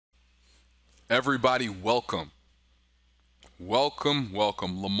Everybody, welcome. Welcome.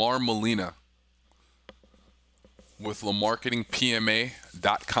 Lamar Molina with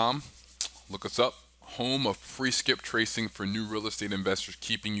LaMarketingPMA.com. Look us up. Home of free skip tracing for new real estate investors,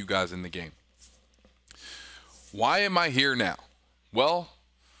 keeping you guys in the game. Why am I here now? Well,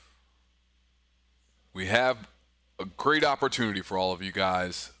 we have a great opportunity for all of you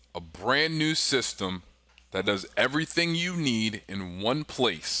guys. A brand new system that does everything you need in one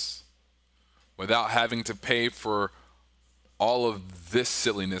place without having to pay for all of this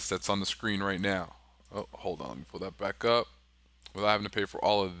silliness that's on the screen right now. Oh, hold on, let me pull that back up. Without having to pay for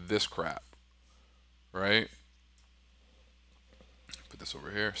all of this crap, right? Put this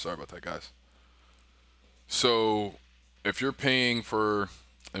over here. Sorry about that, guys. So if you're paying for,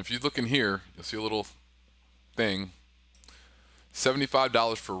 if you look in here, you'll see a little thing,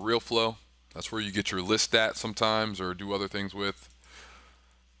 $75 for RealFlow. That's where you get your list at sometimes or do other things with.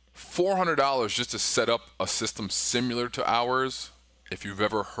 $400 just to set up a system similar to ours, if you've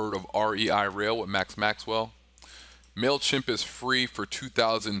ever heard of REI Rail with Max Maxwell. MailChimp is free for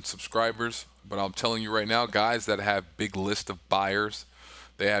 2,000 subscribers, but I'm telling you right now, guys that have big list of buyers,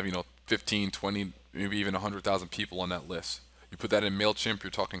 they have, 15, 20, maybe even 100,000 people on that list. You put that in MailChimp,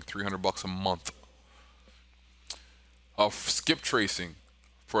 you're talking $300 a month. Skip tracing.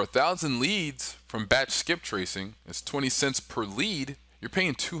 For 1,000 leads from batch skip tracing, it's 20 cents per lead. You're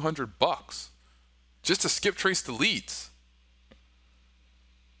paying $200 just to skip trace the leads.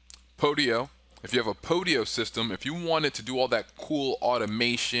 Podio. If you have a Podio system, if you wanted to do all that cool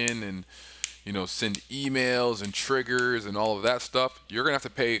automation and send emails and triggers and all of that stuff, you're gonna have to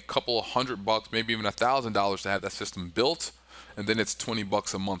pay a couple of $100, maybe even $1,000 to have that system built, and then it's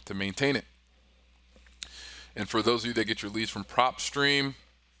 $20 a month to maintain it. And for those of you that get your leads from PropStream,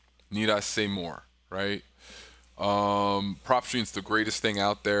 need I say more, right? PropStream's the greatest thing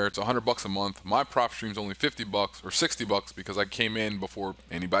out there. It's $100 a month. My PropStream's only $50 or $60 because I came in before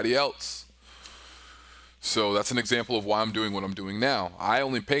anybody else. So that's an example of why I'm doing what I'm doing now. I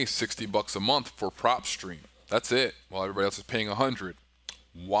only pay $60 a month for PropStream. That's it. While everybody else is paying $100.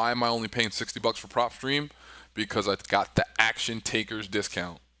 Why am I only paying $60 for PropStream? Because I got the Action Takers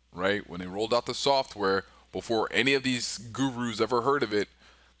discount, right? When they rolled out the software, before any of these gurus ever heard of it,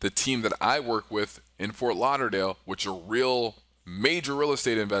 the team that I work with in Fort Lauderdale, which are real major real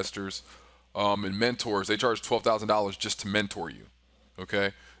estate investors and mentors, they charge $12,000 just to mentor you,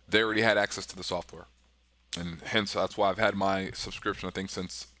 okay? They already had access to the software. And hence, that's why I've had my subscription, I think,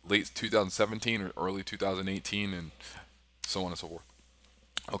 since late 2017 or early 2018 and so on and so forth.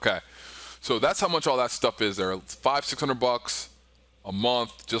 Okay, so that's how much all that stuff is there. It's $500-600 a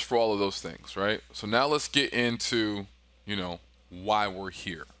month just for all of those things, right? So now let's get into, why we're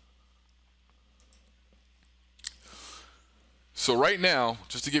here. So right now,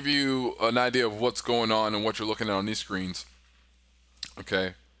 just to give you an idea of what's going on and what you're looking at on these screens,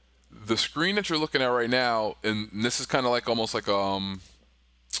 okay, the screen that you're looking at right now, and this is kind of like almost like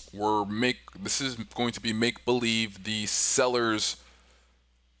this is going to be make-believe the seller's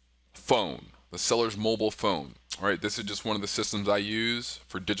phone, the seller's mobile phone. All right, this is just one of the systems I use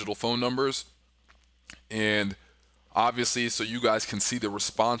for digital phone numbers, and obviously, so you guys can see the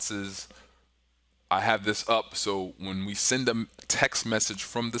responses, I have this up so when we send a text message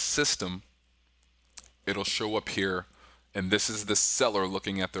from the system, it'll show up here, and this is the seller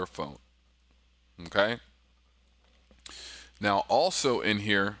looking at their phone. Okay? Now, also in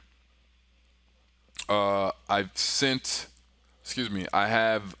here, I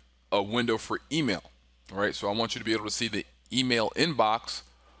have a window for email. All right, so I want you to be able to see the email inbox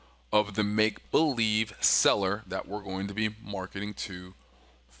of the make-believe seller that we're going to be marketing to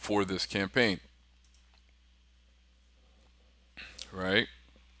for this campaign. Right?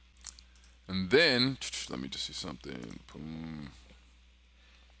 And then, let me just see something. Boom.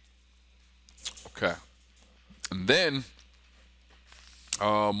 Okay. And then,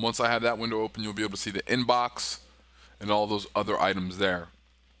 once I have that window open, you'll be able to see the inbox and all those other items there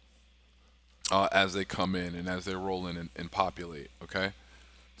as they come in and as they roll in and populate. Okay?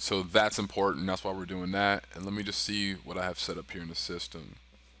 So that's important. That's why we're doing that. And let me just see what I have set up here in the system.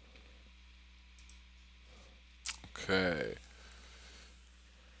 Okay.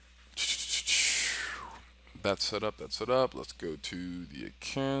 That's set up. That's set up. Let's go to the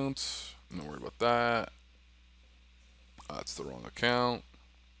account. Don't worry about that. That's the wrong account.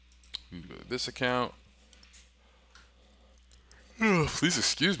 We need to go to this account. Please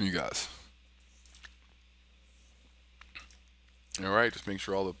excuse me, guys. All right, just make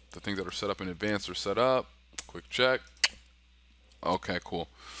sure all the things that are set up in advance are set up. Quick check. Okay, cool.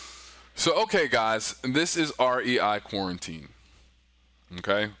 So, okay, guys, this is REI Quarantine.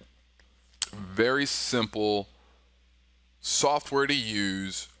 Okay? very simple software to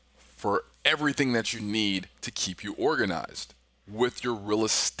use for everything that you need to keep you organized with your real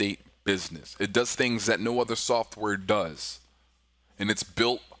estate business. It does things that no other software does. And it's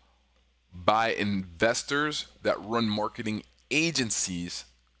built by investors that run marketing agencies,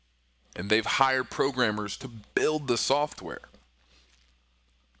 and they've hired programmers to build the software.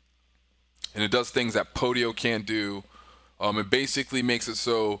 And it does things that Podio can't do. It basically makes it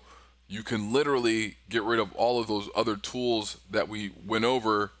so you can literally get rid of all of those other tools that we went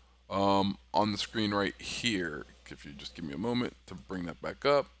over on the screen right here. If you just give me a moment to bring that back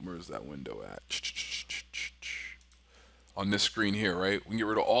up. Where's that window at? On this screen here, right? We can get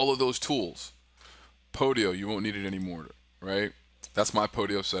rid of all of those tools. Podio, you won't need it anymore, right? That's my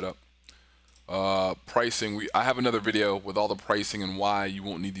Podio setup. Pricing, I have another video with all the pricing and why you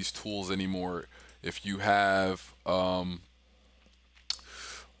won't need these tools anymore if you have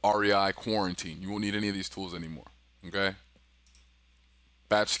REI Quarantine. You won't need any of these tools anymore, okay?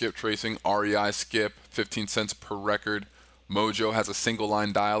 Batch skip tracing, REI skip, 15 cents per record. Mojo has a single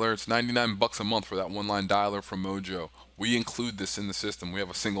line dialer. It's 99 bucks a month for that one line dialer from Mojo. We include this in the system. We have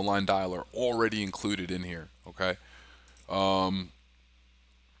a single line dialer already included in here, okay?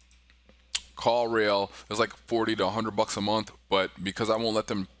 CallRail is like 40 to 100 bucks a month, but because I won't let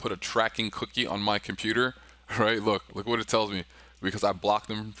them put a tracking cookie on my computer, right? Look what it tells me. Because I blocked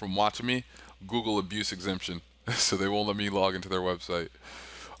them from watching me, Google abuse exemption. So they won't let me log into their website.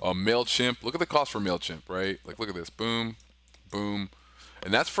 MailChimp, look at the cost for MailChimp, right? Like, look at this, boom, boom.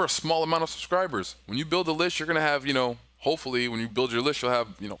 And that's for a small amount of subscribers. When you build a list, you're gonna have, hopefully when you build your list, you'll have,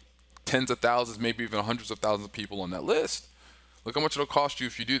 tens of thousands, maybe even hundreds of thousands of people on that list. Look how much it'll cost you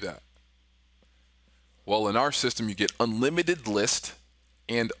if you do that. Well, in our system, you get unlimited list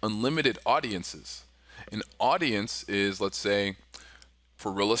and unlimited audiences. An audience is, let's say,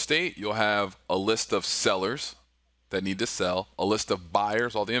 for real estate, you'll have a list of sellers that need to sell, a list of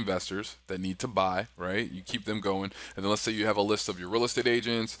buyers, all the investors that need to buy, right? You keep them going. And then let's say you have a list of your real estate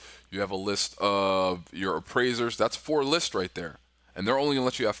agents, you have a list of your appraisers. That's 4 lists right there. And they're only gonna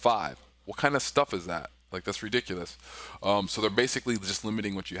let you have 5. What kind of stuff is that? Like, that's ridiculous. So they're basically just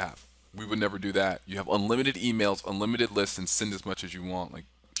limiting what you have. We would never do that. You have unlimited emails, unlimited lists, and send as much as you want. Like,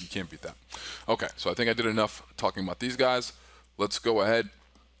 you can't beat that. Okay, so I think I did enough talking about these guys. Let's go ahead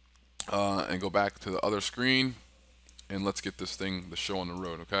and go back to the other screen, and let's get this thing, the show on the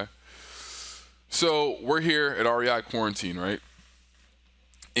road, okay? So we're here at REI Quarantine, right?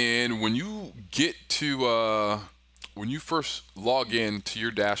 And when you get to, when you first log in to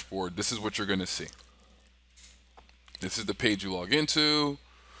your dashboard, this is what you're gonna see. This is the page you log into,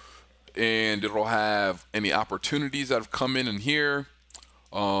 and it'll have any opportunities that have come in here.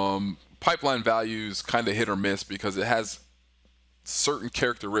 Pipeline values kind of hit or miss because it has certain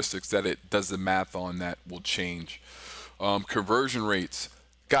characteristics that it does the math on that will change. Conversion rates.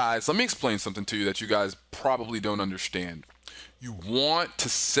 Guys, let me explain something to you that you guys probably don't understand. You want to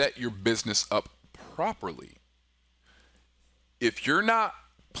set your business up properly. If you're not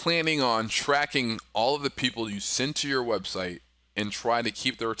planning on tracking all of the people you send to your website and try to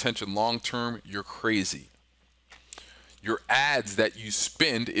keep their attention long term, you're crazy. Your ads that you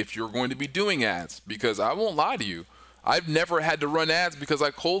spend, if you're going to be doing ads, because I won't lie to you, I've never had to run ads because I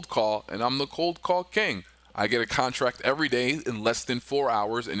cold call, and I'm the cold call king. I get a contract every day in less than 4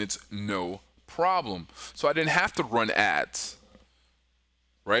 hours, and it's no problem. So I didn't have to run ads,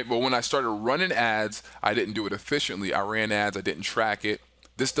 right? But when I started running ads, I didn't do it efficiently. I ran ads, I didn't track it.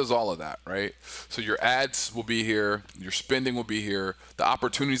 This does all of that, right? So your ads will be here, your spending will be here, the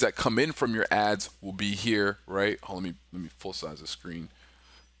opportunities that come in from your ads will be here, right? Oh, let me full size the screen,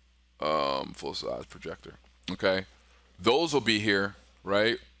 full size projector, okay? Those will be here,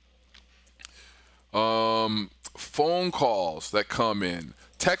 right? Phone calls that come in,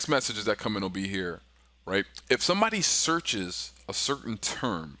 text messages that come in will be here, right? If somebody searches a certain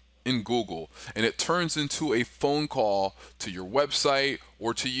term in Google and it turns into a phone call to your website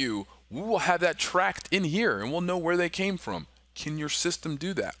or to you, we will have that tracked in here and we'll know where they came from. Can your system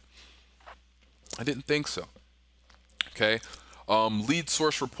do that? I didn't think so. Okay. Lead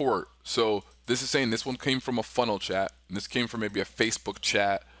source report. So this is saying this one came from a funnel chat, and this came from maybe a Facebook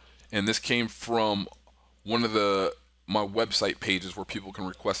chat, and this came from one of my website pages where people can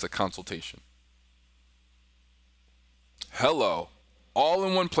request a consultation. Hello. All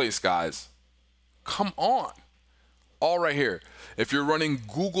in one place, guys. Come on. All right here. If you're running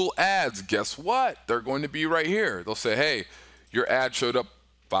Google ads, guess what? They're going to be right here. They'll say, hey, your ad showed up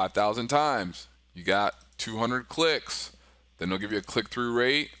 5,000 times. You got 200 clicks. Then they'll give you a click-through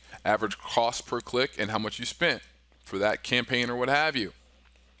rate, average cost per click, and how much you spent for that campaign or what have you.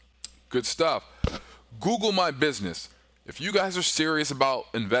 Good stuff. Google My Business. If you guys are serious about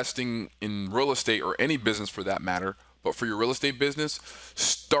investing in real estate or any business for that matter, but for your real estate business,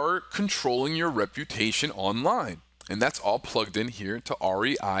 start controlling your reputation online. And that's all plugged in here to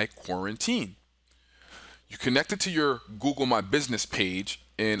REI Quarantine. You connect it to your Google My Business page,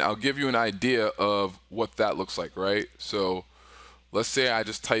 and I'll give you an idea of what that looks like, right? So let's say I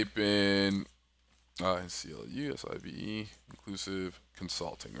just type in CLUSIVE, Inclusive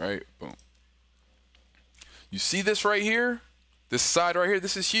Consulting, right? Boom. You see this right here? This side right here,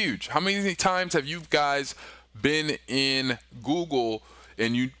 this is huge. How many times have you guys been in Google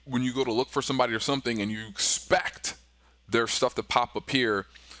and when you go to look for somebody or something and you expect their stuff to pop up here,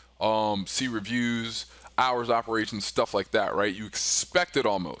 see reviews, hours of operations, stuff like that, right? You expect it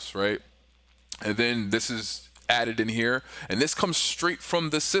almost, right? And then this is added in here, and this comes straight from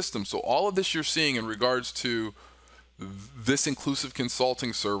the system. So all of this you're seeing in regards to this Inclusive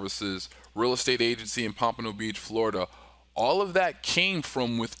Consulting Services, real estate agency in Pompano Beach, Florida, all of that came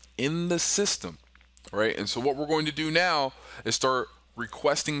from within the system, right? And so what we're going to do now is start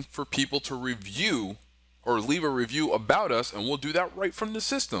requesting for people to review or leave a review about us, and we'll do that right from the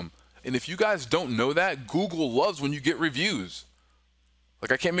system. And if you guys don't know that, Google loves when you get reviews.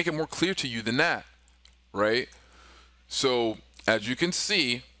 Like, I can't make it more clear to you than that, right? So as you can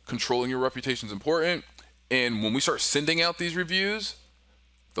see, controlling your reputation is important. And when we start sending out these reviews,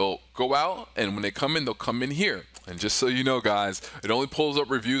 they'll go out, and when they come in, they'll come in here. And just so you know, guys, it only pulls up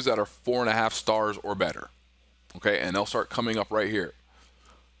reviews that are 4.5 stars or better. Okay, and they'll start coming up right here.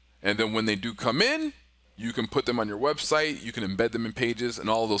 And then when they do come in, you can put them on your website, you can embed them in pages and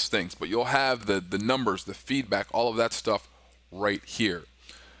all of those things. But you'll have the numbers, the feedback, all of that stuff right here.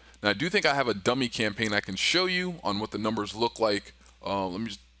 Now, I do think I have a dummy campaign I can show you on what the numbers look like. Let me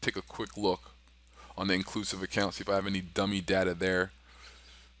just take a quick look on the Inclusive account, see if I have any dummy data there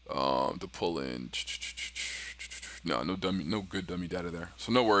to pull in. No good dummy data there.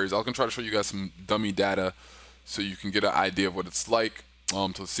 So no worries. I can try to show you guys some dummy data so you can get an idea of what it's like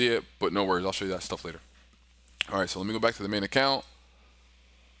to see it. But no worries, I'll show you that stuff later. All right, so let me go back to the main account.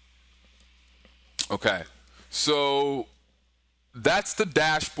 Okay, so that's the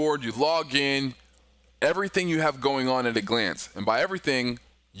dashboard. You log in, everything you have going on at a glance. And by everything,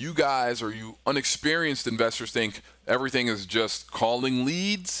 you guys or you unexperienced investors think everything is just calling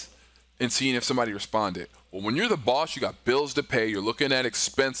leads and seeing if somebody responded. Well, when you're the boss, you got bills to pay, you're looking at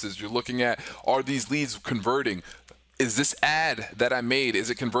expenses, you're looking at, are these leads converting? Is this ad that I made, is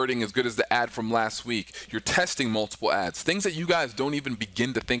it converting as good as the ad from last week? You're testing multiple ads, things that you guys don't even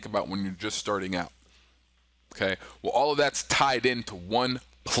begin to think about when you're just starting out. Okay, well, all of that's tied into one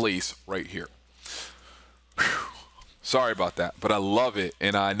place right here. Whew. Sorry about that, but I love it,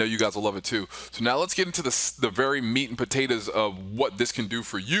 and I know you guys will love it too. So now let's get into the very meat and potatoes of what this can do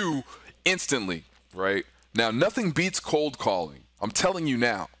for you instantly, right? Now, nothing beats cold calling. I'm telling you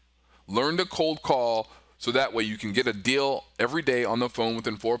now. Learn to cold call so that way you can get a deal every day on the phone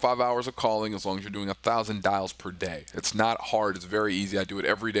within 4 or 5 hours of calling, as long as you're doing 1,000 dials per day. It's not hard. It's very easy. I do it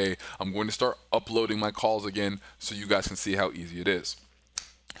every day. I'm going to start uploading my calls again so you guys can see how easy it is.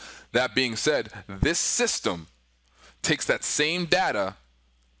 That being said, this system takes that same data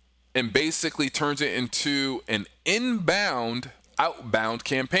and basically turns it into an inbound, outbound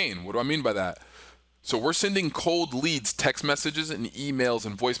campaign. What do I mean by that? So we're sending cold leads, text messages, and emails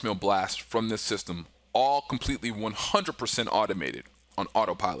and voicemail blasts from this system, all completely 100% automated on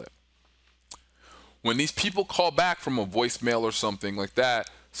autopilot. When these people call back from a voicemail or something like that,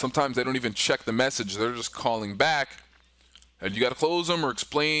 sometimes they don't even check the message. They're just calling back, and you got to close them or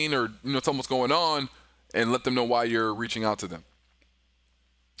explain or tell them what's going on and let them know why you're reaching out to them.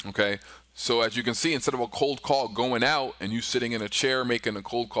 Okay, so as you can see, instead of a cold call going out and you sitting in a chair making a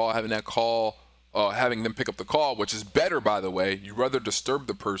cold call, having that call, having them pick up the call, which is better, by the way. You'd rather disturb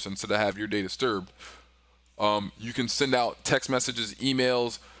the person instead of have your day disturbed. You can send out text messages,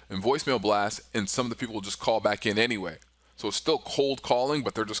 emails, and voicemail blasts, and some of the people will just call back in anyway. So it's still cold calling,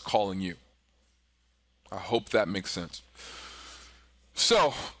 but they're just calling you. I hope that makes sense.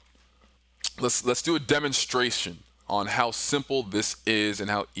 So let's do a demonstration on how simple this is and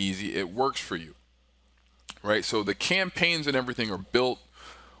how easy it works for you. Right? So the campaigns and everything are built.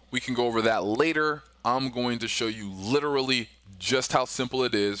 We can go over that later. I'm going to show you literally just how simple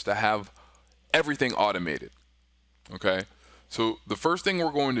it is to have everything automated. Okay? So the first thing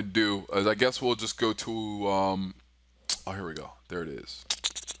we're going to do is, I guess we'll just go to, oh, here we go. There it is.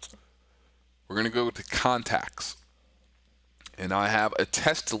 We're going to go to contacts. And I have a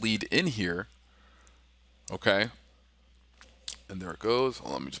test lead in here. Okay? And there it goes.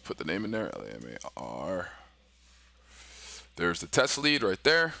 Let me just put the name in there. LAMAR. There's the test lead right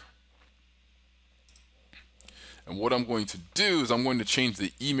there. And what I'm going to do is I'm going to change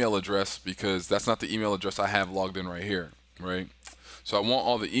the email address because that's not the email address I have logged in right here, right? So I want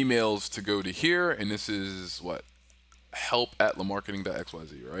all the emails to go to here, and this is what?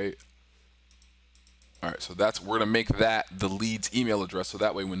 help@lamarketing.xyz, right? All right, so we're gonna make that the lead's email address, so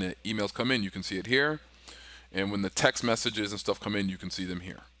that way when the emails come in, you can see it here, and when the text messages and stuff come in, you can see them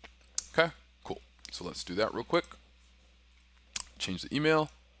here. Okay, cool. So let's do that real quick. Change the email.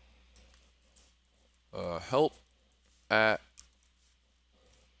 Help at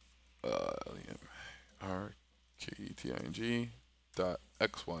rketing.xyz.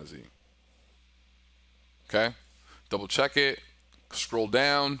 Okay, double check it, scroll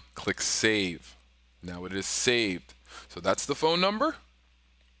down, click save. Now it is saved. So that's the phone number.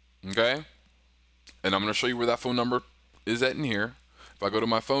 Okay, and I'm going to show you where that phone number is at in here. If I go to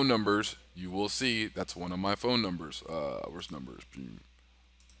my phone numbers, you will see that's one of my phone numbers. Where's numbers?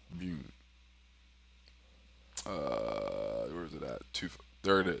 Where is it at?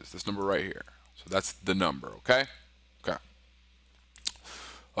 There it is. This number right here. So that's the number. Okay. Okay.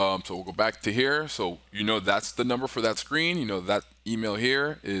 So we'll go back to here. So you know that's the number for that screen. You know that email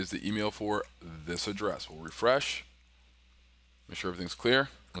here is the email for this address. We'll refresh. Make sure everything's clear.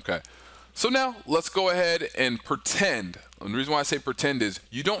 Okay. So now let's go ahead and pretend. And the reason why I say pretend is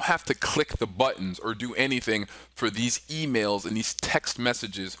you don't have to click the buttons or do anything for these emails and these text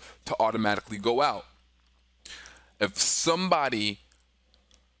messages to automatically go out. If somebody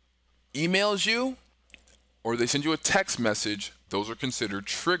emails you or they send you a text message, those are considered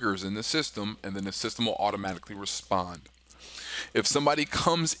triggers in the system, and then the system will automatically respond. If somebody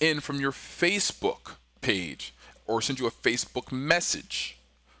comes in from your Facebook page or sends you a Facebook message,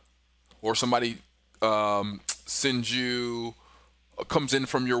 or somebody comes in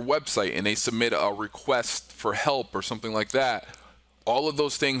from your website and they submit a request for help or something like that, all of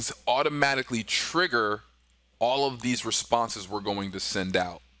those things automatically trigger all of these responses we're going to send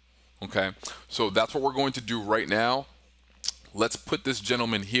out. Okay, so that's what we're going to do right now. Let's put this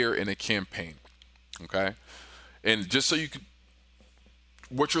gentleman here in a campaign. Okay, and just so you can,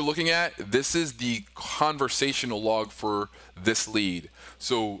 what you're looking at, this is the conversational log for this lead.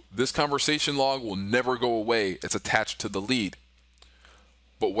 So this conversation log will never go away. It's attached to the lead.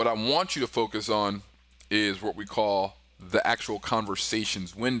 But what I want you to focus on is what we call the actual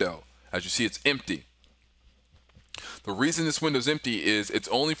conversations window. As you see, it's empty. The reason this window is empty is it's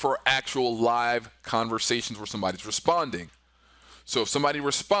only for actual live conversations where somebody's responding. So if somebody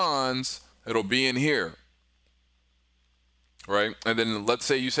responds, it'll be in here, right? And then let's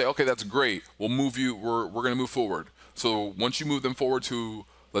say you say, okay, that's great. We'll move you. We're going to move forward. So once you move them forward to,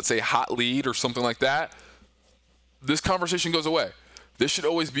 let's say, hot lead or something like that, this conversation goes away. This should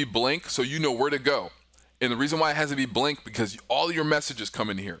always be blank so you know where to go. And the reason why it has to be blank because all your messages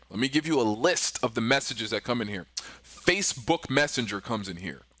come in here. Let me give you a list of the messages that come in here. Facebook Messenger comes in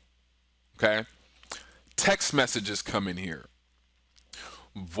here. Okay? Text messages come in here.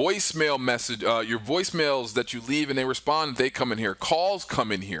 Voicemail message, your voicemails that you leave and they respond, they come in here. Calls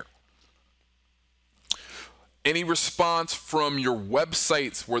come in here. Any response from your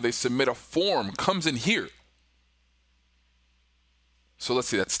websites where they submit a form comes in here. So let's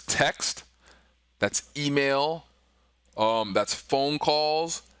see, that's text, that's email, that's phone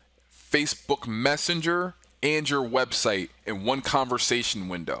calls, Facebook Messenger, and your website in one conversation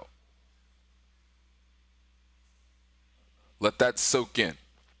window. Let that soak in.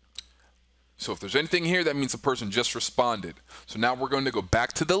 So if there's anything here, that means the person just responded. So now we're going to go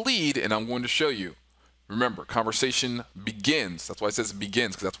back to the lead, and I'm going to show you. Remember, conversation begins. That's why it says it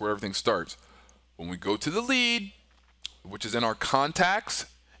begins, because that's where everything starts. When we go to the lead, which is in our contacts,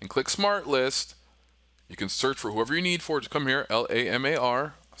 and click Smart List, you can search for whoever you need for. Just come here,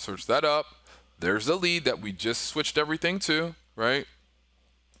 LAMAR, search that up. There's the lead that we just switched everything to, right?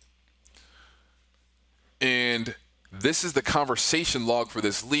 And this is the conversation log for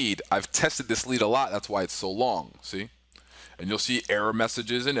this lead. I've tested this lead a lot. That's why it's so long, see? And you'll see error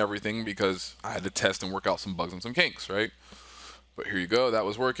messages and everything because I had to test and work out some bugs and some kinks, right? But here you go. That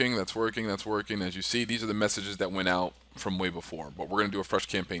was working. That's working. That's working. As you see, these are the messages that went out from way before. But we're going to do a fresh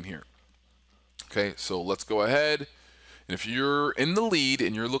campaign here. Okay, so let's go ahead. And if you're in the lead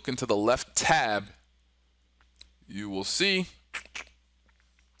and you're looking to the left tab, you will see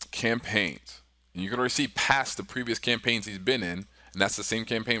campaigns. And you can already see past the previous campaigns he's been in. And that's the same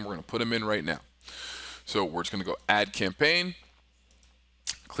campaign we're going to put him in right now. So we're just going to go add campaign.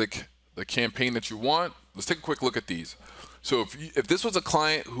 Click the campaign that you want. Let's take a quick look at these. So if this was a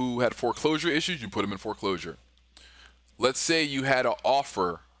client who had foreclosure issues, you put them in foreclosure. Let's say you had an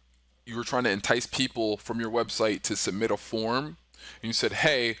offer. You were trying to entice people from your website to submit a form. And you said,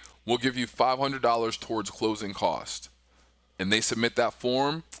 hey, we'll give you $500 towards closing cost. And they submit that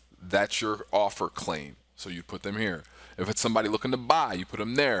form, that's your offer claim. So you put them here. If it's somebody looking to buy, you put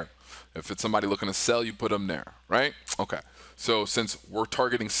them there. If it's somebody looking to sell, you put them there, right? Okay. So since we're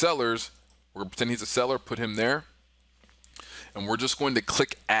targeting sellers, we're going to pretend he's a seller, put him there. And we're just going to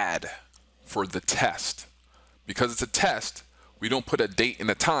click add for the test. Because it's a test, we don't put a date and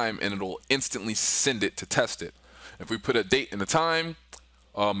a time, and it'll instantly send it to test it. If we put a date and a time,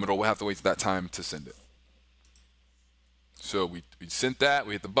 it'll have to wait for that time to send it. So we sent that,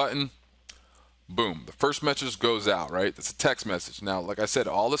 we hit the button, boom. The first message goes out, right? That's a text message. Now, like I said,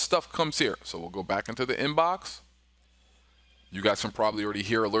 all this stuff comes here. So we'll go back into the inbox. You guys can probably already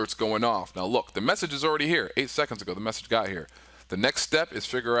hear alerts going off. Now look, the message is already here. 8 seconds ago, the message got here. The next step is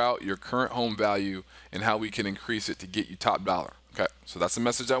figure out your current home value and how we can increase it to get you top dollar. Okay, so that's the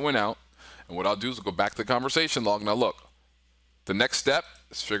message that went out. And what I'll do is go back to the conversation log. Now look, the next step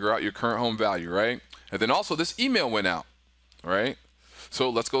is figure out your current home value, right? And then also this email went out, right? So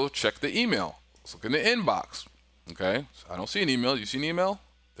let's go check the email. Let's look in the inbox, okay? So I don't see an email. You see an email?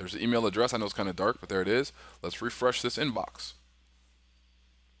 There's an email address. I know it's kind of dark, but there it is. Let's refresh this inbox.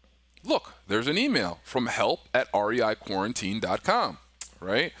 Look, there's an email from help@reiquarantine.com,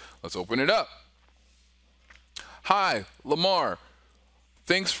 right? Let's open it up. Hi, Lamar.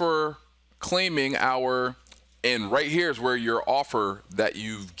 Thanks for claiming our, and right here is where your offer that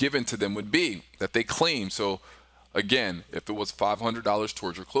you've given to them would be, that they claim. So again, if it was $500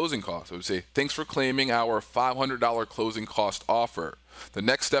 towards your closing cost, I would say, thanks for claiming our $500 closing cost offer. The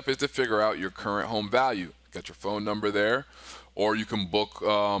next step is to figure out your current home value. Got your phone number there, or you can book,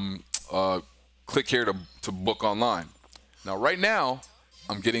 click here to book online. Now, right now,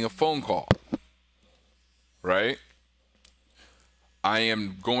 I'm getting a phone call, right? I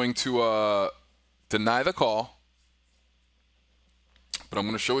am going to deny the call, but I'm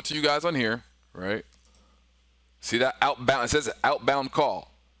going to show it to you guys on here, right? See that outbound? It says outbound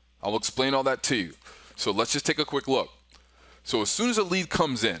call. I'll explain all that to you. So let's just take a quick look. So as soon as a lead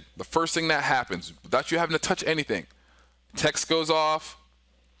comes in, the first thing that happens, without you having to touch anything, text goes off,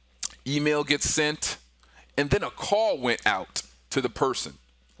 email gets sent, and then a call went out to the person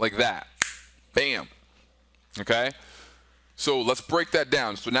like that. Bam. Okay? So let's break that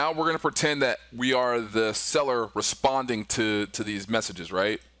down. So now we're going to pretend that we are the seller responding to these messages,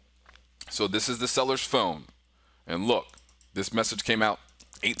 right? So this is the seller's phone. And look, this message came out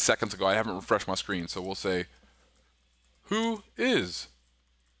 8 seconds ago. I haven't refreshed my screen. So we'll say, who is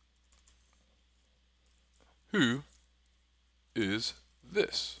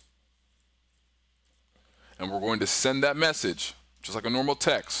this? And we're going to send that message just like a normal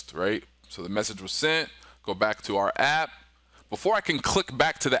text, right? So the message was sent, go back to our app. Before I can click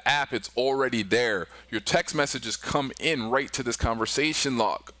back to the app, it's already there. Your text messages come in right to this conversation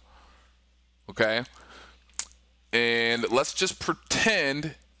log, okay? And let's just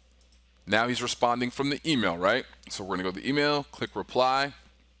pretend now he's responding from the email, right? So we're gonna go to the email, click reply. And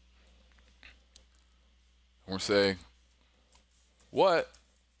we'll say, what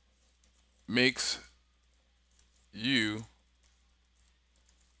makes you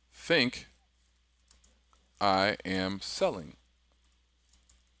think I am selling?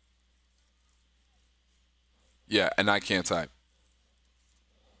 Yeah, and I can't type.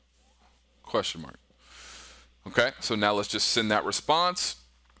 Question mark. Okay, so now let's just send that response.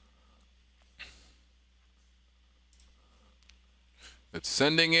 It's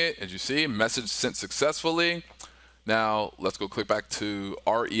sending it, as you see, message sent successfully. Now let's go click back to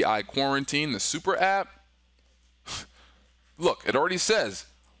REI Quarantine, the super app. Look, it already says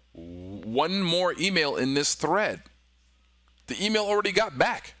one more email in this thread. The email already got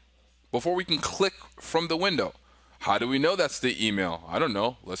back before we can click from the window. How do we know that's the email? I don't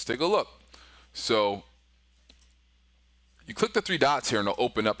know. Let's take a look. So you click the 3 dots here and it'll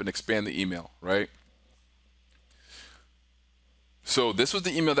open up and expand the email, right? So this was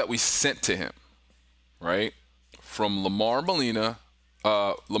the email that we sent to him, right? From Lamar Molina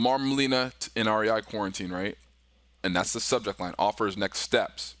in REI Quarantine, right? And that's the subject line, offers next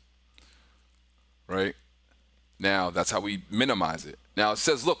steps, right? Now, that's how we minimize it. Now, it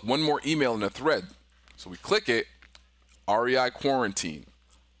says, look, one more email in the thread. So we click it, REI Quarantine.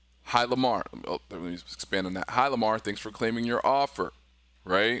 Hi, Lamar. Oh, let me expand on that. Hi, Lamar. Thanks for claiming your offer,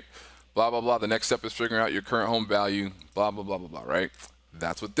 right? Blah, blah, blah. The next step is figuring out your current home value, blah, blah, blah, blah, blah, right?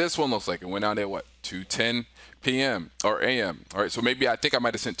 That's what this one looks like. It went out at what? 2:10 p.m. or a.m. All right, so maybe I think I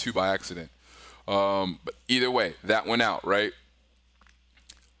might have sent 2 by accident. But either way, that went out, right?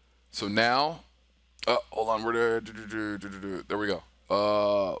 So now, hold on. There we go.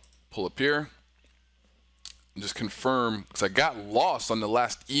 Pull up here. and just confirm, because I got lost on the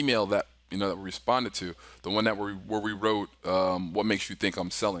last email that that we responded to, the one that where we wrote what makes you think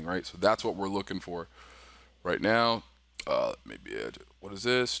I'm selling, right? So that's what we're looking for right now. Maybe what is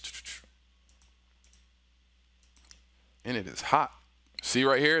this? And it is hot. See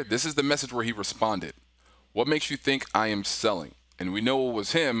right here? This is the message where he responded. What makes you think I am selling? And we know it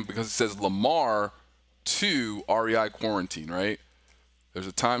was him because it says Lamar to REI Quarantine, right? There's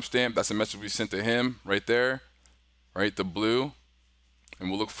a timestamp. That's a message we sent to him right there, right? The blue. And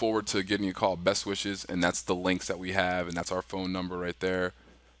we'll look forward to getting a call. Best wishes. And that's the links that we have. And that's our phone number right there.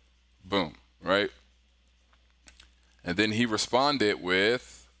 Boom, right? And then he responded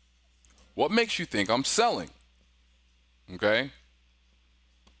with, what makes you think I'm selling? Okay?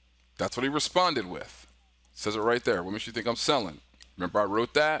 That's what he responded with. It says it right there. What makes you think I'm selling? Remember I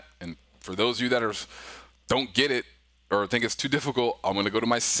wrote that? And for those of you that don't get it or think it's too difficult, I'm going to go to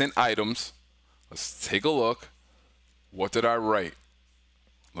my sent items. Let's take a look. What did I write?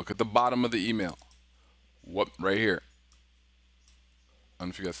 Look at the bottom of the email. What right here? I don't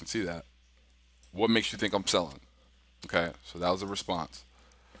know if you guys can see that. What makes you think I'm selling? Okay, so that was the response.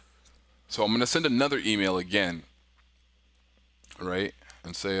 So I'm going to send another email again, right?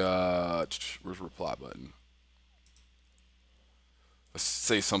 And say, where's the reply button? Let's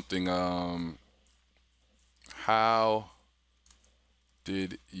say something, how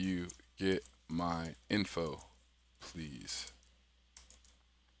did you get my info, please?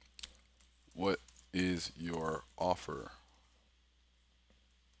 What is your offer?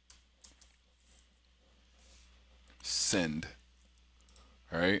 Send.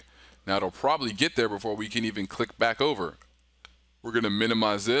 All right. Now it'll probably get there before we can even click back over. We're going to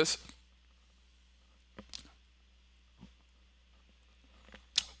minimize this.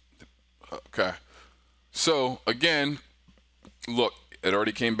 Okay. So again, look, it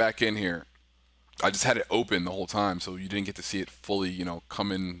already came back in here. I just had it open the whole time, so you didn't get to see it fully,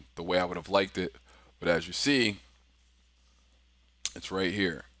 come in the way I would have liked it. But as you see, it's right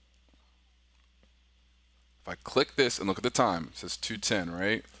here. If I click this and look at the time, it says 2:10,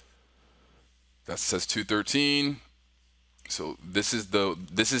 right? That says 2:13. So this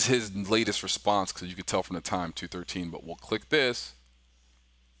is his latest response, because you can tell from the time 2:13. But we'll click this.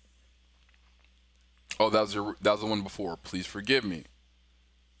 Oh, that was the one before. Please forgive me.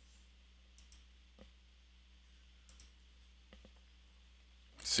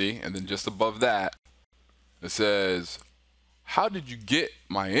 See, and then just above that, it says, how did you get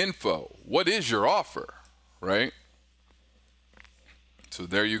my info? What is your offer? Right? So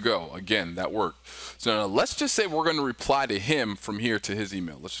there you go. Again, that worked. So now let's just say we're going to reply to him from here to his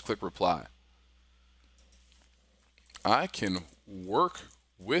email. Let's just click reply. I can work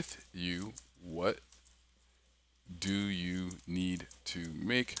with you. What do you need to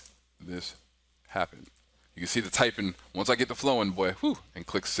make this happen? You can see the typing. Once I get the flowing, boy, whew, and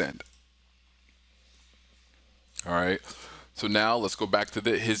click send. All right. So now let's go back to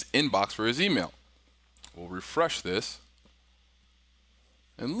his inbox for his email. We'll refresh this.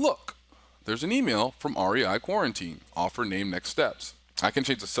 And look, there's an email from REI Quarantine. Offer, name, next steps. I can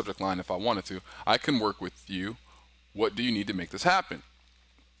change the subject line if I wanted to. I can work with you. What do you need to make this happen?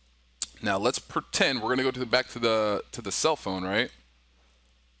 Now let's pretend we're going to go back to the cell phone, right?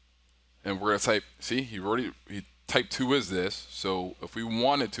 And we're going to type, see, he typed who is this? So if we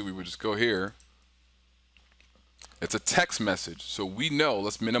wanted to, we would just go here. It's a text message. So we know,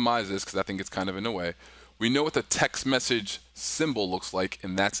 let's minimize this because I think it's kind of in the way. We know what the text message symbol looks like,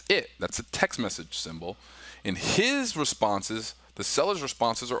 and that's it. That's a text message symbol. And his responses, the seller's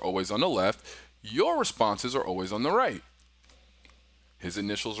responses, are always on the left. Your responses are always on the right. His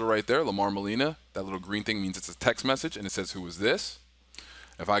initials are right there, Lamar Molina. That little green thing means it's a text message, and it says, who is this?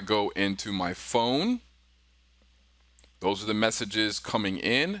 If I go into my phone, those are the messages coming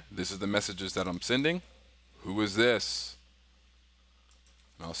in. This is the messages that I'm sending. Who is this?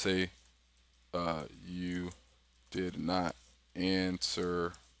 And I'll say, you did not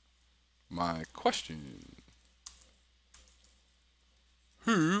answer my question.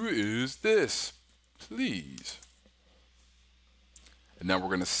 Who is this, please? And now we're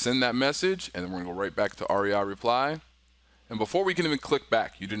going to send that message, and then we're going to go right back to REI reply. And before we can even click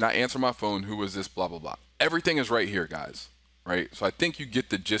back, you did not answer my phone. Who is this? Blah, blah, blah. Everything is right here, guys. Right? So I think you get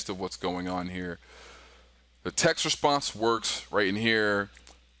the gist of what's going on here. The text response works right in here.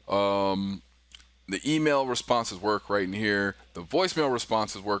 The email responses work right in here. The voicemail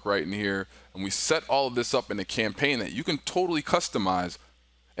responses work right in here. And we set all of this up in a campaign that you can totally customize.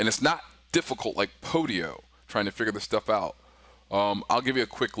 And it's not difficult like Podio trying to figure this stuff out. I'll give you a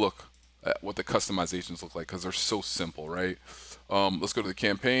quick look at what the customizations look like because they're so simple, right? Let's go to the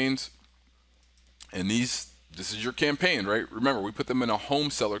campaigns. And these this is your campaign, right? Remember, we put them in a home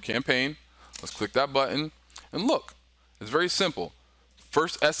seller campaign. Let's click that button and look, it's very simple.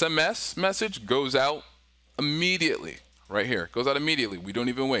 First SMS message goes out immediately, right here. Goes out immediately. We don't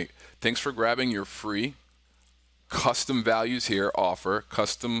even wait. Thanks for grabbing your free custom values here, offer,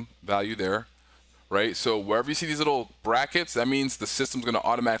 custom value there, right? So wherever you see these little brackets, that means the system's going to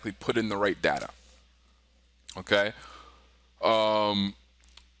automatically put in the right data. Okay.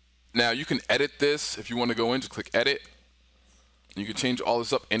 Now you can edit this if you want to go in. Just click edit. You can change all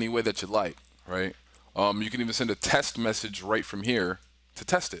this up any way that you like, right? You can even send a test message right from here to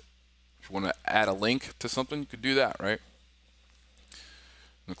test it. If you want to add a link to something, you could do that, right?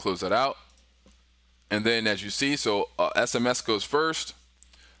 I'm gonna close that out. And then as you see, so SMS goes first,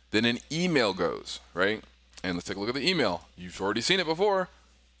 then an email goes, right? And let's take a look at the email. You've already seen it before.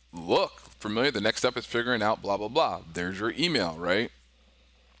 Look, familiar? The next step is figuring out blah, blah, blah. There's your email, right?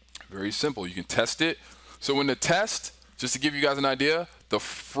 Very simple. You can test it. So in the test, just to give you guys an idea, the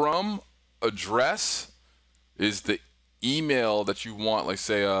from address is the email that you want, like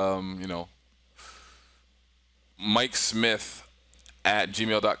say, you know,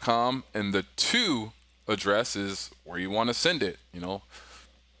 MikeSmith@gmail.com, and the to address is where you want to send it, you know,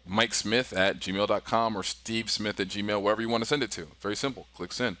 MikeSmith@gmail.com or SteveSmith@gmail, wherever you want to send it to. Very simple.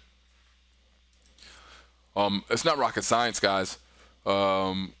 Click send. It's not rocket science, guys.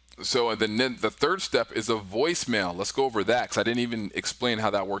 So then the third step is a voicemail. Let's go over that because I didn't even explain how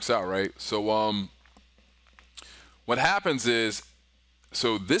that works out, right? So what happens is,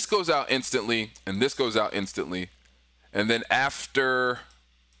 so this goes out instantly and this goes out instantly, and then after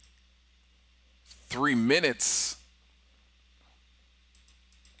 3 minutes,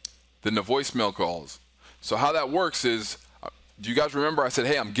 then the voicemail calls. So how that works is, do you guys remember I said,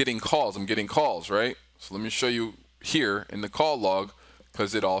 hey, I'm getting calls, right? So let me show you here in the call log,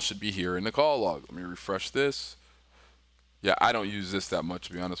 because it all should be here in the call log. Let me refresh this. Yeah, I don't use this that much,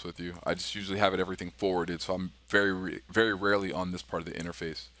 to be honest with you. I just usually have everything forwarded, so I'm very rarely on this part of the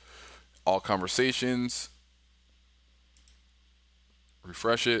interface. All conversations.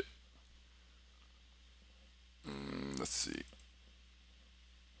 Refresh it. Let's see.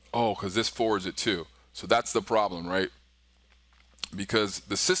 Oh, because this forwards it too. So that's the problem, right? Because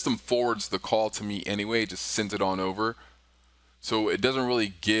the system forwards the call to me anyway, just sends it on over. So it doesn't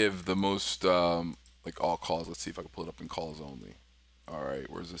really give the most, like all calls. Let's see if I can pull it up in calls only. All right,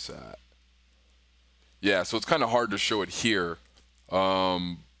 where's this at? Yeah, so it's kind of hard to show it here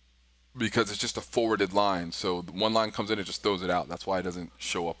because it's just a forwarded line. So one line comes in, it just throws it out. That's why it doesn't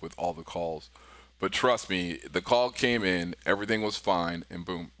show up with all the calls. But trust me, the call came in, everything was fine, and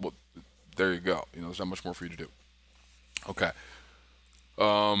boom, well, there you go. You know, there's not much more for you to do. Okay.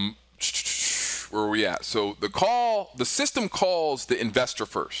 Where are we at? So the system calls the investor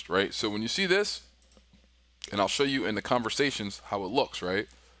first, right? So when you see this, and I'll show you in the conversations how it looks, right?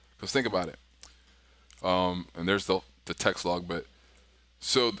 Because think about it. And there's the text log, but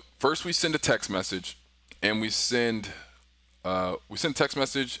so first we send a text message, and we send text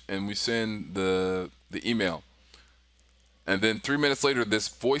message, and we send the email. And then 3 minutes later, this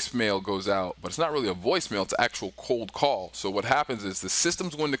voicemail goes out, but it's not really a voicemail, it's an actual cold call. So what happens is the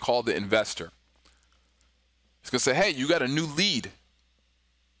system's going to call the investor. It's going to say, hey, you got a new lead.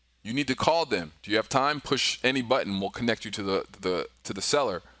 You need to call them. Do you have time? Push any button. We'll connect you to the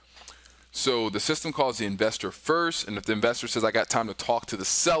seller. So the system calls the investor first, and if the investor says, I got time to talk to the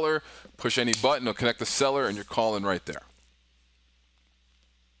seller, push any button, it'll connect the seller, and you're calling right there.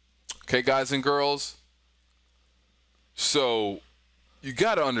 Okay, guys and girls? So you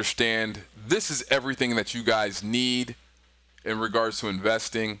got to understand, this is everything that you guys need in regards to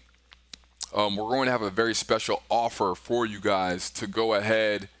investing. We're going to have a very special offer for you guys to go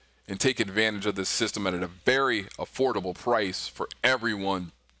ahead and take advantage of this system at a very affordable price for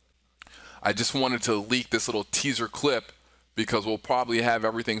everyone. I just wanted to leak this little teaser clip because we'll probably have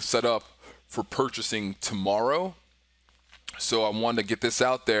everything set up for purchasing tomorrow. So I wanted to get this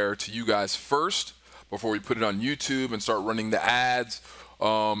out there to you guys first before we put it on YouTube and start running the ads.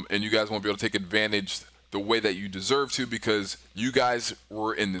 And you guys won't be able to take advantage the way that you deserve to, because you guys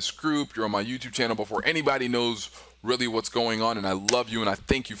were in this group, you're on my YouTube channel before anybody knows really what's going on, and I love you and I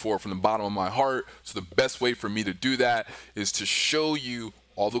thank you for it from the bottom of my heart. So the best way for me to do that is to show you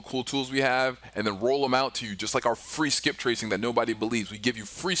all the cool tools we have and then roll them out to you, just like our free skip tracing that nobody believes. We give you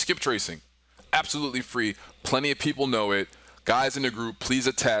free skip tracing, absolutely free. Plenty of people know it. Guys in the group, please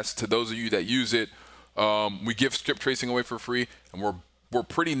attest to those of you that use it. We give skip tracing away for free, and we're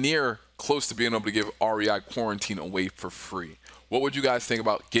pretty near close to being able to give REI Quarantine away for free. What would you guys think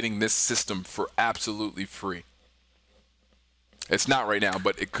about getting this system for absolutely free? It's not right now,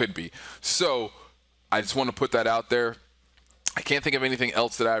 but it could be. So I just want to put that out there. I can't think of anything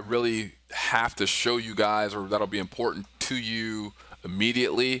else that I really have to show you guys or that'll be important to you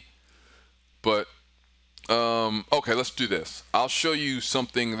immediately. But okay, let's do this. I'll show you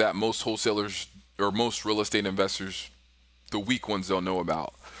something that most wholesalers or most real estate investors, the weak ones, don't know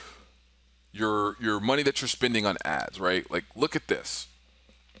about. Your money that you're spending on ads, right? Like, look at this.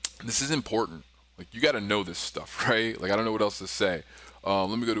 This is important. Like, you got to know this stuff, right? Like, I don't know what else to say. Let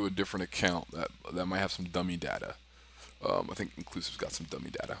me go to a different account that might have some dummy data. I think Inclusive's got some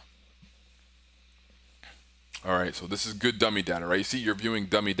dummy data. All right, so this is good dummy data, right? You see, you're viewing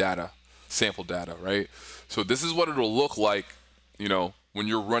dummy data, sample data, right? So this is what it'll look like, you know, when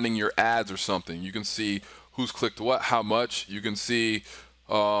you're running your ads or something. You can see who's clicked what, how much. You can see,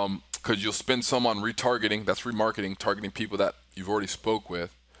 because you'll spend some on retargeting, that's remarketing, targeting people that you've already spoke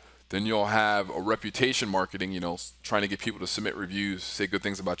with. Then you'll have a reputation marketing, you know, trying to get people to submit reviews, say good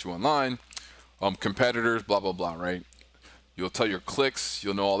things about you online, competitors, blah, blah, blah, right? You'll tell your clicks,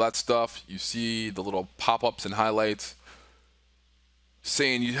 you'll know all that stuff. You see the little pop-ups and highlights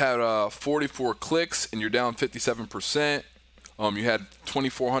saying you had 44 clicks and you're down 57%. You had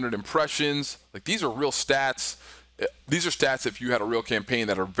 2,400 impressions. Like, these are real stats. These are stats if you had a real campaign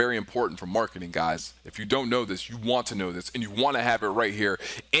that are very important for marketing, guys. If you don't know this, you want to know this, and you want to have it right here.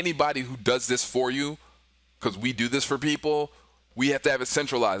 Anybody who does this for you, because we do this for people, we have to have it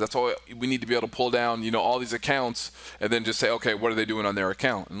centralized. That's all we need to be able to pull down, you know, all these accounts and then just say, okay, what are they doing on their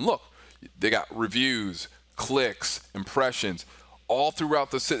account? And look, they got reviews, clicks, impressions, all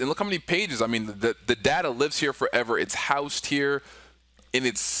throughout the site. And look how many pages. I mean, the data lives here forever. It's housed here, and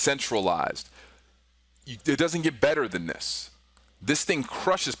it's centralized. It doesn't get better than this. This thing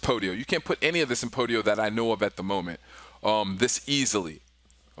crushes Podio. You can't put any of this in Podio that I know of at the moment this easily,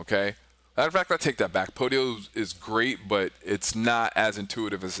 okay? Matter of fact, I take that back. Podio is great, but it's not as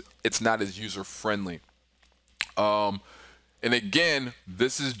intuitive, as it's not as user-friendly. And again,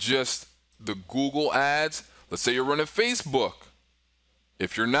 this is just the Google ads. Let's say you're running Facebook.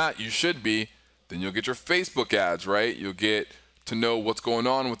 If you're not, you should be. Then you'll get your Facebook ads, right? You'll get to know what's going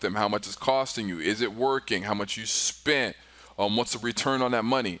on with them, how much it's costing you, is it working, how much you spent, what's the return on that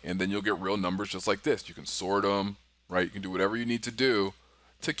money, and then you'll get real numbers just like this. You can sort them, right? You can do whatever you need to do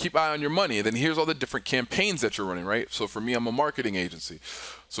to keep eye on your money. And then here's all the different campaigns that you're running, right? So for me, I'm a marketing agency.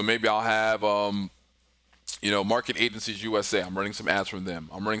 So maybe I'll have, you know, Market Agencies USA. I'm running some ads from them.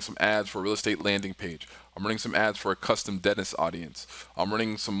 I'm running some ads for a real estate landing page. I'm running some ads for a custom dentist audience. I'm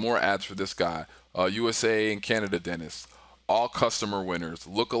running some more ads for this guy, USA and Canada dentist. All customer winners,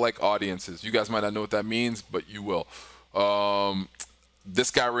 lookalike audiences. You guys might not know what that means, but you will.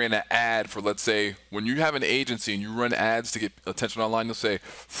 This guy ran an ad for, let's say, when you have an agency and you run ads to get attention online, you'll say,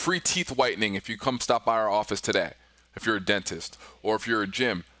 free teeth whitening if you come stop by our office today, if you're a dentist. Or if you're a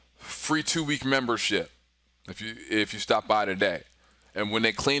gym, free 2-week membership if you stop by today. And when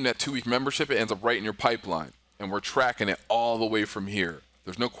they claim that 2-week membership, it ends up right in your pipeline. And we're tracking it all the way from here.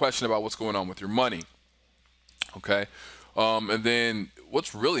 There's no question about what's going on with your money. Okay? And then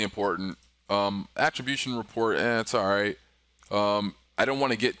what's really important, attribution report, it's all right. I don't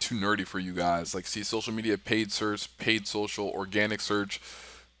want to get too nerdy for you guys. Like, see, social media, paid search, paid social, organic search.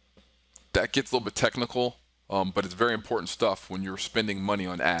 That gets a little bit technical, but it's very important stuff when you're spending money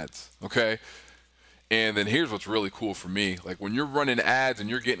on ads, okay? And then here's what's really cool for me. Like, when you're running ads and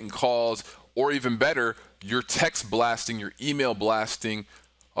you're getting calls, or even better, you're text blasting, you're email blasting,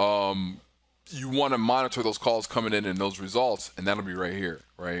 you want to monitor those calls coming in and those results, and that'll be right here,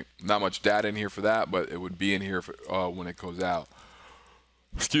 right? Not much data in here for that, but it would be in here for, when it goes out.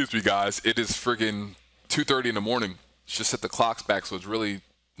 Excuse me, guys. It is friggin' 2:30 in the morning. Just set the clocks back, so it's really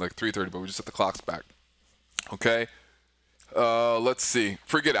like 3:30, but we just set the clocks back. Okay? Let's see.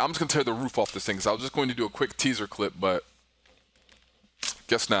 Forget it. I'm just going to tear the roof off this thing, because I was just going to do a quick teaser clip, but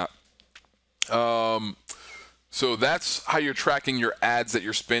guess not. So that's how you're tracking your ads that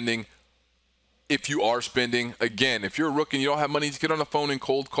you're spending. If you are spending, again, if you're a rookie and you don't have money to get on the phone and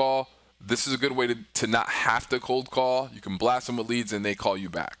cold call, this is a good way to not have to cold call. You can blast them with leads and they call you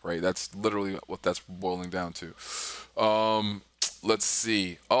back, right? That's literally what that's boiling down to. Let's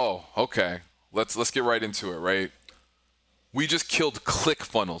see. Oh, okay. Let's get right into it, right? We just killed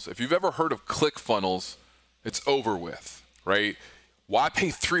ClickFunnels. If you've ever heard of ClickFunnels, it's over with, right? Why pay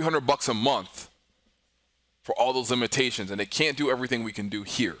 $300 a month for all those limitations, and they can't do everything we can do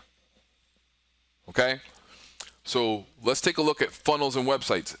here? Okay? So let's take a look at funnels and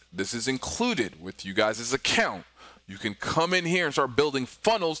websites. This is included with you guys' account. You can come in here and start building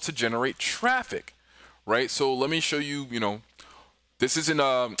funnels to generate traffic, right? So let me show you, you know, this isn't,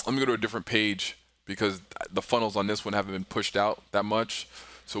 let me go to a different page because the funnels on this one haven't been pushed out that much.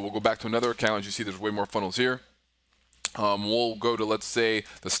 So we'll go back to another account. As you see, there's way more funnels here. We'll go to, let's say,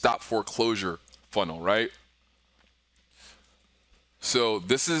 the stop foreclosure funnel, right? So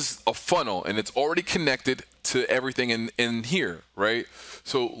this is a funnel, and it's already connected to everything in here, right?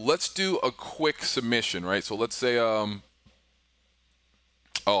 So let's do a quick submission, right? So let's say, oh,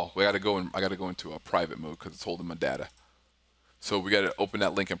 I gotta go into a private mode because it's holding my data. So we gotta open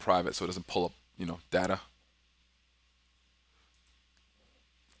that link in private so it doesn't pull up, you know, data.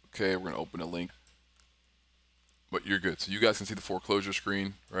 Okay, we're gonna open a link, but you're good. So you guys can see the foreclosure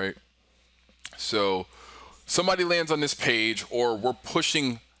screen, right? So somebody lands on this page, or we're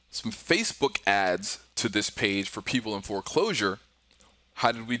pushing some Facebook ads to this page for people in foreclosure.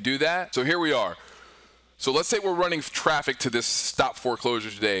 How did we do that? So here we are. So let's say we're running traffic to this stop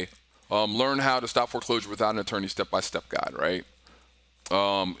foreclosure today. Learn how to stop foreclosure without an attorney step-by-step guide, right?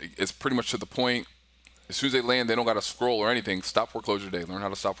 It's pretty much to the point. As soon as they land, they don't got to scroll or anything. Stop foreclosure today. Learn how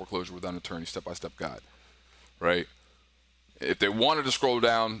to stop foreclosure without an attorney step-by-step guide, right? If they wanted to scroll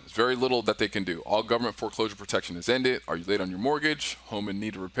down, there's very little that they can do. All government foreclosure protection is ended. Are you late on your mortgage? Home in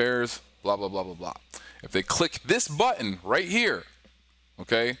need of repairs? Blah, blah, blah, blah, blah. If they click this button right here,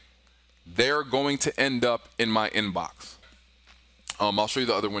 okay, they're going to end up in my inbox. I'll show you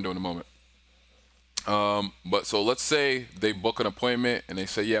the other window in a moment. But so let's say they book an appointment and they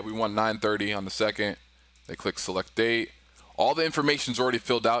say, yeah, we want 9:30 on the 2nd. They click select date. All the information's already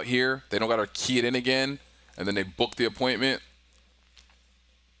filled out here. They don't got to key it in again. And then they book the appointment.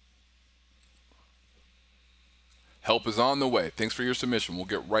 Help is on the way. Thanks for your submission. We'll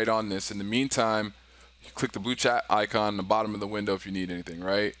get right on this. In the meantime, you click the blue chat icon in the bottom of the window if you need anything,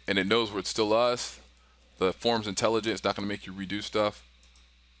 right? And it knows where it's still us. The form's intelligent. It's not going to make you redo stuff.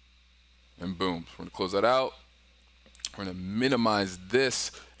 And boom. So we're going to close that out. We're going to minimize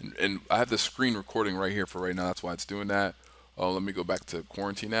this. And I have the screen recording right here for right now. That's why it's doing that. Oh, let me go back to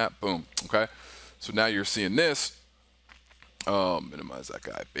quarantine app. Boom. Okay. So now you're seeing this. Minimize that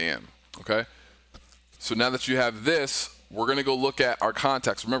guy. Bam. Okay. So now that you have this, we're going to go look at our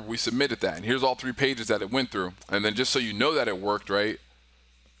contacts. Remember, we submitted that. And here's all 3 pages that it went through. And then just so you know that it worked, right?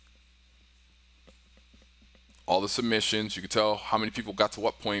 All the submissions. You can tell how many people got to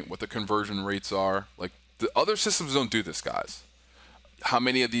what point, what the conversion rates are. Like, the other systems don't do this, guys. How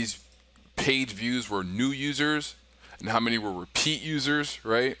many of these page views were new users and how many were repeat users,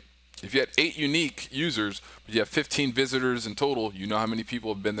 right? If you had 8 unique users, but you have 15 visitors in total, you know how many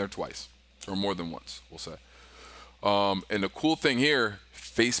people have been there twice or more than once, we'll say. And the cool thing here,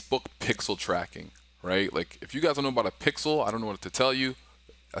 Facebook pixel tracking, right? Like, if you guys don't know about a pixel, I don't know what to tell you.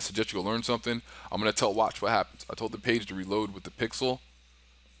 I suggest you go learn something. I'm going to watch what happens. I told the page to reload with the pixel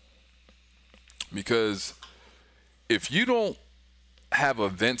because if you don't have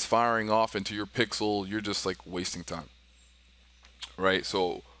events firing off into your pixel, you're just like wasting time, right?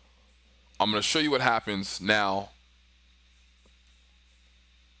 So I'm going to show you what happens now.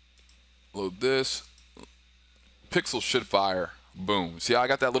 Load this. Pixel should fire. Boom. See how I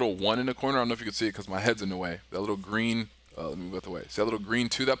got that little 1 in the corner? I don't know if you can see it because my head's in the way. That little green, let me move out the way. See that little green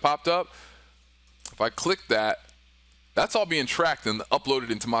 2 that popped up? If I click that, that's all being tracked and uploaded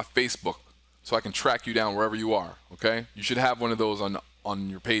into my Facebook so I can track you down wherever you are, okay? You should have one of those on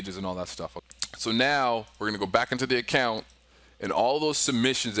your pages and all that stuff. So now we're going to go back into the account, and all those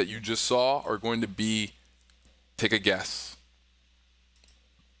submissions that you just saw are going to be, take a guess.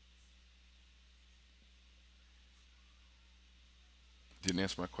 Didn't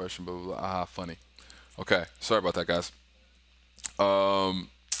answer my question, blah, blah, blah. Ah, funny. Okay, sorry about that, guys.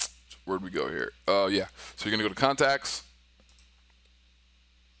 Where'd we go here? Yeah, so you're going to go to contacts.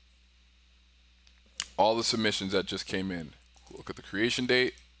 All the submissions that just came in. Look at the creation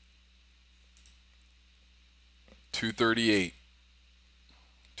date. 2:38,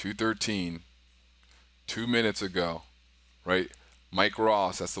 2:13, 2 minutes ago, right? Mike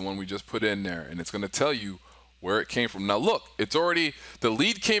Ross, that's the one we just put in there, and it's going to tell you where it came from. Now look, it's already, the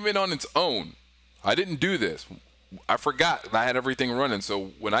lead came in on its own. I didn't do this. I forgot I had everything running.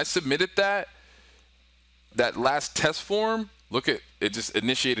 So when I submitted that last test form, look at it, just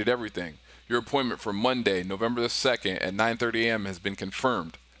initiated everything. Your appointment for Monday, November the 2nd at 9:30 a.m. has been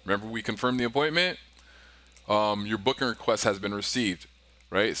confirmed. Remember we confirmed the appointment? Your booking request has been received,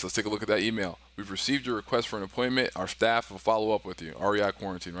 right? So let's take a look at that email. We've received your request for an appointment. Our staff will follow up with you. REI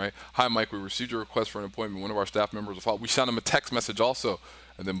quarantine, right? Hi, Mike. We received your request for an appointment. One of our staff members will follow. We sent them a text message also,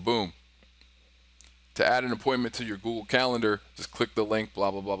 and then boom. To add an appointment to your Google Calendar, just click the link,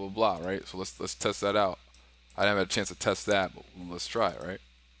 blah, blah, blah, blah, blah, right? So let's test that out. I haven't had a chance to test that, but let's try it, right?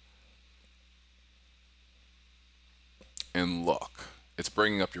 And look, it's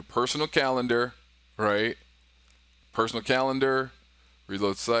bringing up your personal calendar, right? Personal calendar,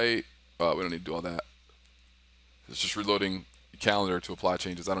 Reload site. We don't need to do all that. It's just reloading calendar to apply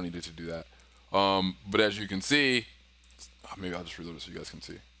changes. I don't need it to do that. But as you can see, maybe I'll just reload it so you guys can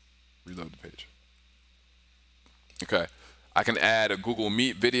see. Reload the page. Okay. I can add a Google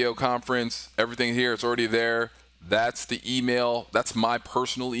Meet video conference. Everything here, it's already there. That's the email. That's my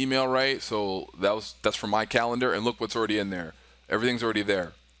personal email, right? So that's from my calendar. And look what's already in there. Everything's already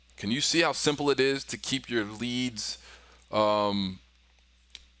there. Can you see how simple it is to keep your leads under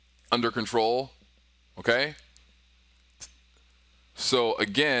control? Okay. So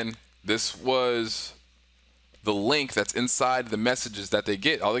again, this was the link that's inside the messages that they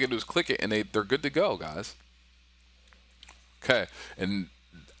get. All they gotta do is click it and they're good to go, guys. Okay, and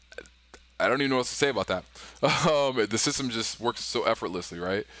I don't even know what to say about that. The system just works so effortlessly,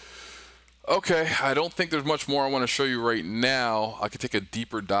 right? Okay, I don't think there's much more I want to show you right now. I could take a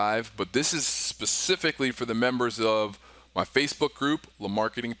deeper dive, but this is specifically for the members of my Facebook group,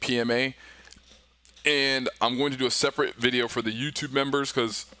 LaMarketing PMA. And I'm going to do a separate video for the YouTube members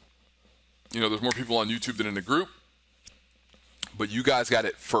because, you know, there's more people on YouTube than in the group. But you guys got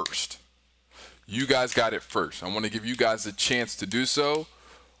it first. You guys got it first. I want to give you guys a chance to do so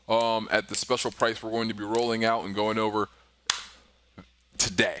at the special price we're going to be rolling out and going over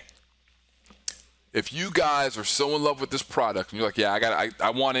today. If you guys are so in love with this product and you're like, yeah,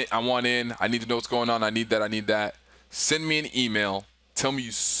 I want it, I want in, I need to know what's going on, I need that, send me an email. Tell me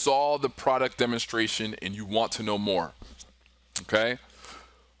you saw the product demonstration and you want to know more. Okay.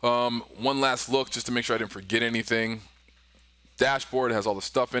 One last look just to make sure I didn't forget anything. Dashboard has all the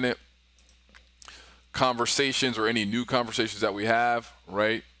stuff in it. Conversations or any new conversations that we have,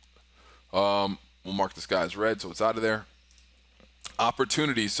 right? We'll mark this guy as red so it's out of there.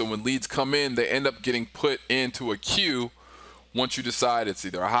 Opportunities. So when leads come in, they end up getting put into a queue. Once you decide it's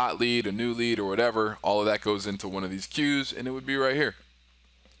either a hot lead, a new lead, or whatever, all of that goes into one of these queues, and it would be right here.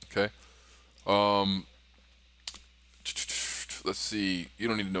 Okay. Let's see. You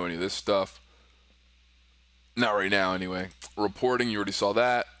don't need to know any of this stuff. Not right now, anyway. Reporting, you already saw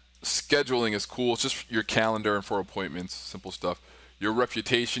that. Scheduling is cool. It's just your calendar and for appointments. Simple stuff. Your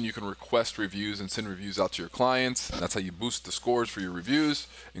reputation, you can request reviews and send reviews out to your clients. That's how you boost the scores for your reviews,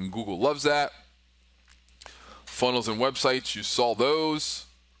 and Google loves that. Funnels and websites, you saw those,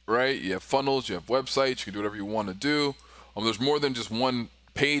 right? You have funnels, you have websites, you can do whatever you want to do. There's more than just one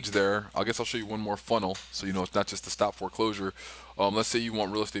page there. I guess I'll show you one more funnel so you know it's not just the stop foreclosure. Let's say you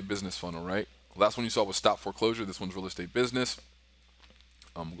want real estate business funnel, right? Last one you saw was stop foreclosure. This one's real estate business.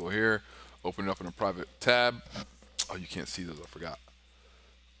 Go here, open it up in a private tab. Oh, you can't see those, I forgot.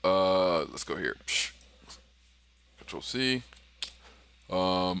 Let's go here. Control C.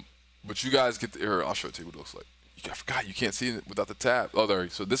 But you guys get the here. I'll show it to you what it looks like. I forgot you can't see it without the tab. Oh, there.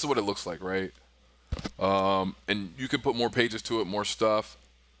 So this is what it looks like, right? And you can put more pages to it, more stuff.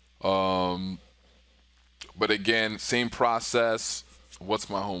 But again, same process. What's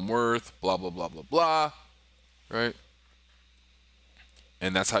my home worth? Blah blah blah blah blah. Right?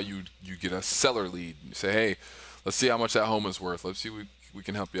 And that's how you get a seller lead. You say, hey, let's see how much that home is worth. Let's see if we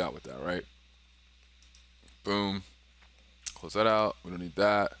can help you out with that, right? Boom. Close that out. We don't need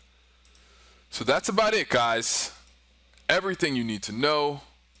that. So that's about it, guys. Everything you need to know.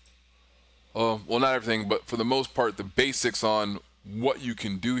 Well, not everything, but for the most part, the basics on what you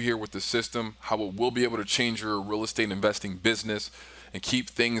can do here with the system, how it will be able to change your real estate investing business and keep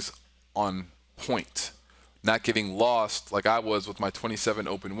things on point. Not getting lost like I was with my 27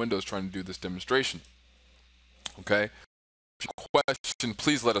 open windows trying to do this demonstration. Okay? If you have a question,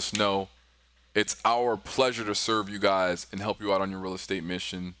 please let us know. It's our pleasure to serve you guys and help you out on your real estate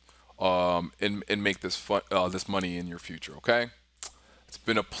mission and make this this money in your future, okay? It's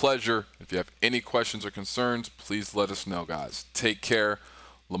been a pleasure. If you have any questions or concerns, please let us know, guys. Take care.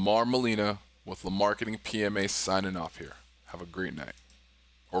 Lamar Molina with LaMarketing PMA signing off here. Have a great night.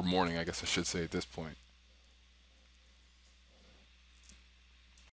 Or morning, I guess I should say at this point.